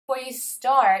you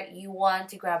start, you want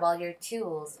to grab all your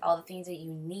tools, all the things that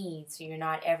you need, so you're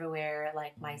not everywhere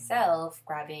like myself,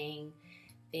 grabbing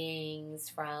things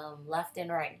from left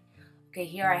and right. Okay,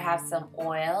 here I have some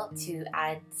oil to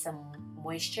add some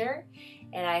moisture,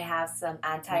 and I have some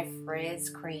anti-frizz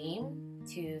cream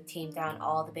to tame down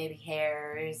all the baby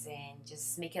hairs and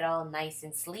just make it all nice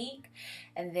and sleek.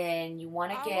 And then you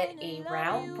want to get a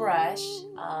round brush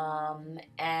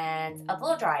and a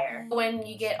blow dryer. When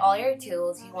you get all your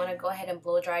tools, you want to go ahead and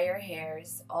blow dry your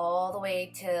hairs all the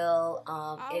way till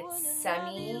it's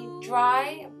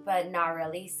semi-dry, but not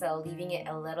really, so leaving it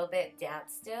a little bit damp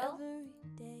still.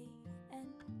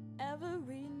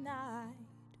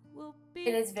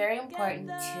 It is very important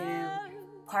to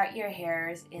part your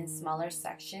hairs in smaller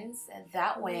sections.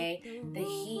 That way the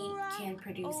heat can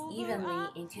produce evenly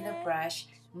into the brush,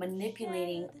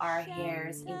 manipulating our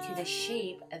hairs into the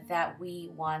shape that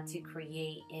we want to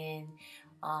create in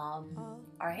our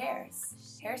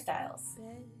hairstyles.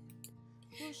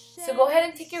 So go ahead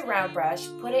and take your round brush,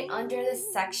 put it under the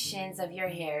sections of your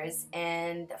hairs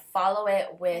and follow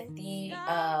it with the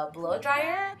blow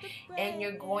dryer, and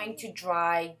you're going to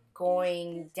dry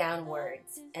going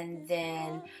downwards. And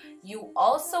then you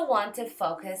also want to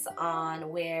focus on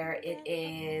where it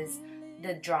is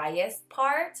the driest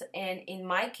part, and in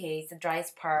my case the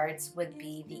driest parts would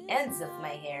be the ends of my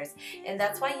hairs, and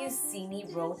that's why you see me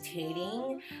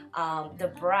rotating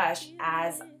the brush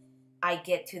as I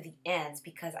get to the ends,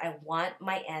 because I want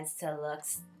my ends to look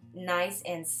nice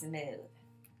and smooth.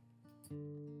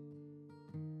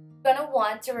 You're gonna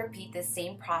want to repeat the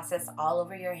same process all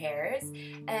over your hairs,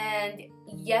 and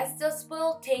yes, this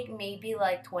will take maybe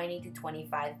like 20 to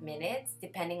 25 minutes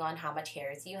depending on how much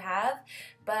hairs you have,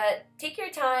 but take your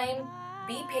time,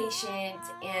 be patient,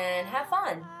 and have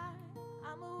fun.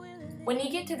 When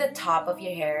you get to the top of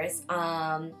your hairs,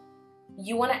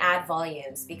 you want to add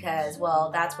volumes, because,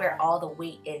 well, that's where all the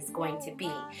weight is going to be,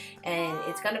 and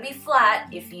it's going to be flat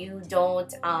if you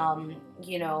don't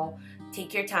you know,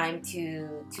 take your time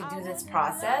to do this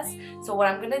process. So what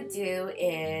I'm going to do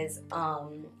is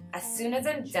as soon as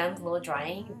I'm done blow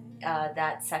drying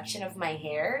that section of my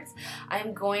hairs,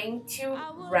 I'm going to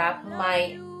wrap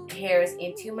my hairs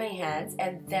into my hands,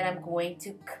 and then I'm going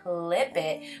to clip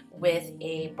it with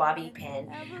a bobby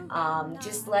pin,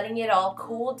 just letting it all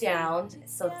cool down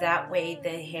so that way the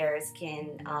hairs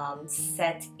can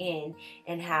set in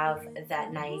and have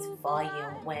that nice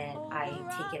volume when I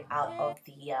take it out of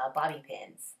the bobby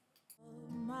pins.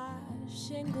 My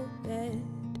single bed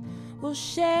will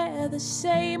share the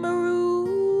same room.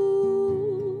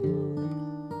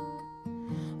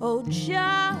 Oh,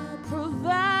 Jah,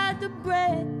 provide the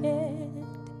bread.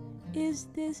 Is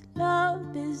this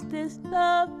love? Is this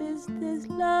love? Is this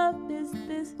love? Is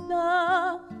this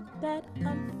love that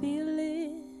I'm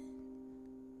feeling?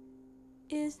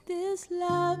 Is this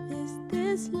love? Is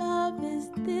this love? Is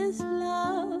this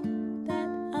love that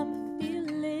I'm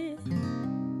feeling?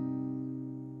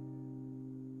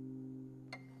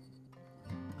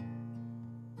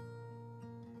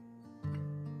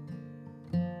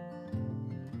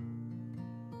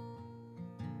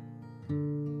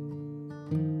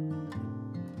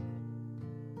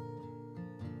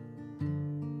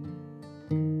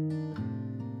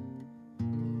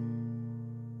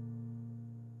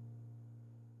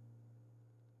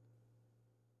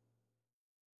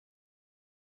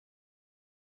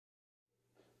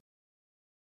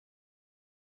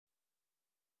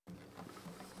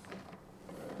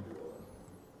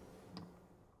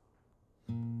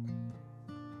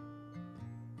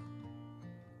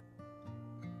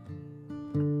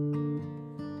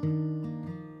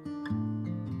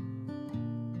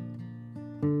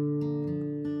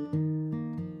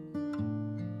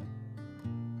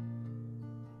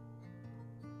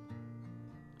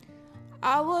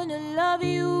 I wanna love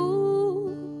you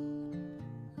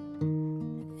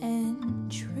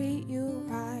and treat you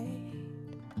right.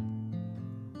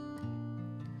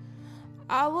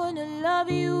 I wanna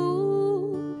love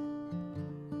you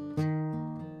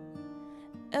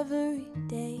every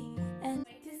day. And I'm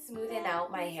going to smoothen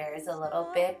out my hairs a little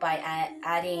bit by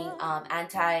adding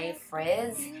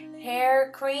anti-frizz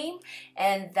hair cream,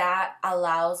 and that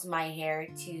allows my hair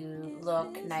to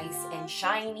look nice and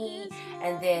shiny,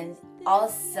 and then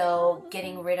also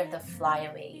getting rid of the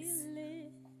flyaways.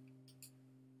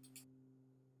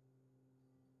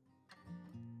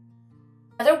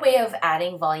 Another way of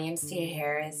adding volumes to your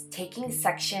hair is taking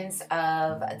sections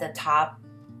of the top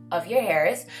of your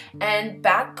hairs and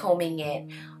back combing it.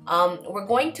 We're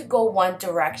going to go one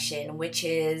direction, which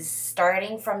is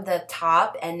starting from the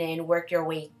top and then work your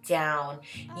way down.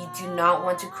 You do not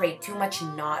want to create too much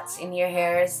knots in your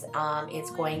hairs.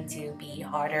 It's going to be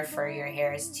harder for your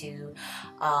hairs to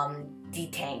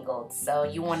detangle. So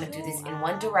you want to do this in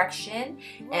one direction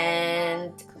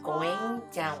and going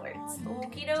downwards.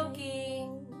 Okie dokie.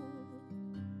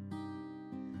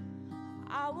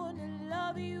 I wanna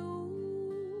love you.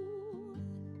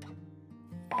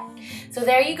 So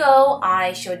there you go.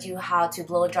 I showed you how to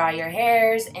blow dry your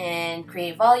hairs and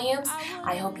create volumes.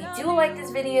 I hope you do like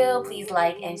this video. Please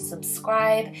like and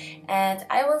subscribe, and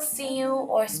I will see you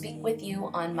or speak with you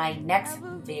on my next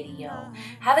video.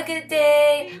 Have a good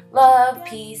day. Love,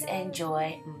 peace, and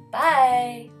joy.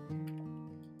 Bye.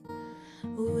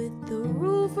 With the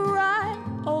roof right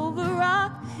over our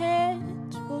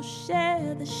heads, we'll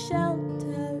share the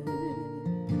shelter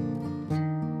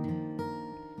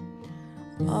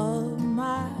of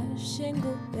my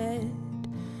single bed.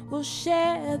 We'll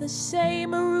share the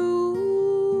same room.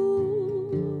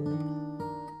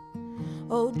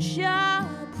 Oh, Jah,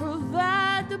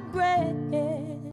 provide the bread.